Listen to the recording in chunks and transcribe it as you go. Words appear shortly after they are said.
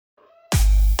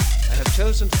have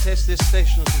chosen to test this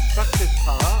station's destructive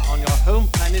power on your home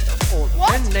planet of Alderaan.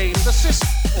 What? Then name the system.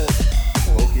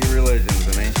 Wookiee religions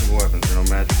and ancient weapons are no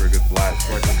match for a good blast.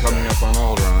 Like we're coming up on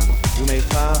Alderaan. You may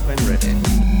fire when ready.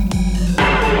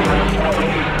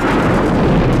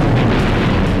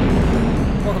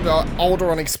 Welcome to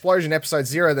Alderaan Explosion, Episode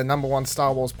 0, the #1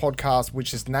 Star Wars podcast,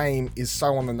 which its name is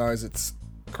so on the nose it's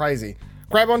crazy.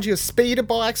 Grab onto your speeder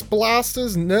bikes,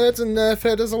 blasters, nerds and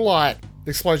nerfheaders alike. The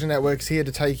Explosion Network is here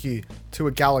to take you to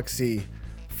a galaxy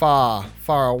far,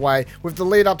 far away. With the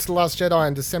lead up to The Last Jedi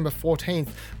on December 14th,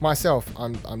 myself,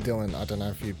 I'm Dylan. I don't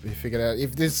know if you figured out.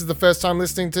 If this is the first time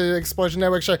listening to the Explosion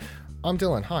Network show, I'm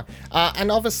Dylan, hi. And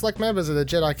other select members of the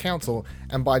Jedi Council,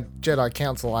 and by Jedi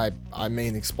Council I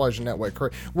mean Explosion Network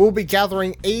crew, will be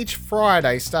gathering each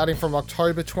Friday starting from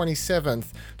October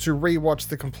 27th to rewatch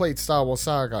the complete Star Wars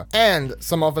saga, and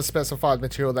some other specified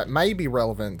material that may be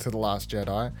relevant to The Last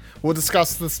Jedi. We'll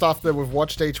discuss the stuff that we've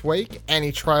watched each week,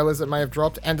 any trailers that may have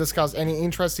dropped, and discuss any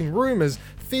interesting rumours,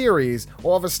 theories,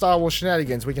 or other Star Wars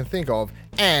shenanigans we can think of,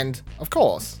 and, of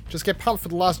course, just get pumped for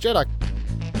The Last Jedi.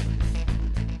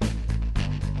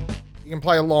 You can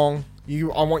play along.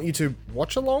 I want you to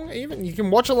watch along even. You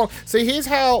can watch along. See, here's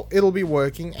how it'll be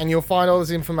working, and you'll find all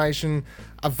this information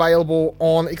available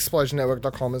on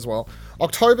explosionnetwork.com as well.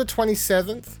 October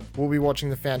 27th, we'll be watching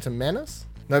The Phantom Menace.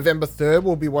 November 3rd,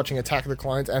 we'll be watching Attack of the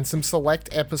Clones and some select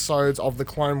episodes of the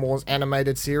Clone Wars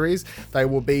animated series. They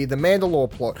will be The Mandalore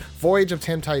Plot, Voyage of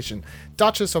Temptation,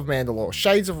 Duchess of Mandalore,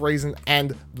 Shades of Reason,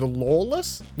 and The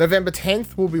Lawless. November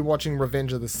 10th, we'll be watching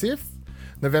Revenge of the Sith.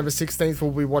 November 16th, we'll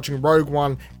be watching Rogue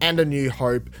One and A New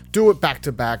Hope. Do it back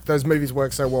to back. Those movies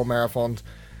work so well marathoned.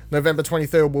 November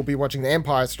 23rd, we'll be watching The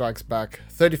Empire Strikes Back.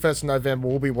 31st of November,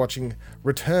 we'll be watching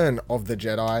Return of the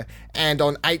Jedi. And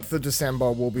on 8th of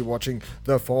December, we'll be watching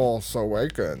The Force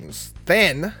Awakens.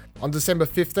 Then, on December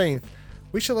 15th,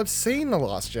 we shall have seen The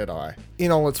Last Jedi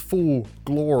in all its full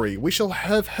glory. We shall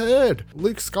have heard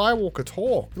Luke Skywalker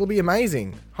talk. It'll be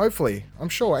amazing. Hopefully, I'm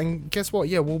sure. And guess what?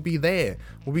 Yeah, we'll be there.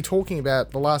 We'll be talking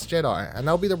about The Last Jedi, and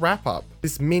that'll be the wrap-up.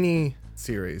 This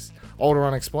mini-series,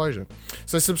 Alderaan Explosion.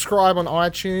 So subscribe on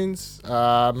iTunes.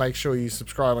 Make sure you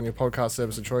subscribe on your podcast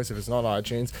service of choice if it's not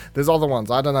iTunes. There's other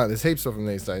ones. I don't know. There's heaps of them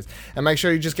these days. And make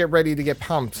sure you just get ready to get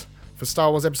pumped for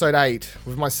Star Wars Episode 8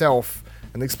 with myself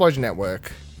and the Explosion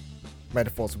Network. May the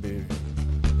Force be with you.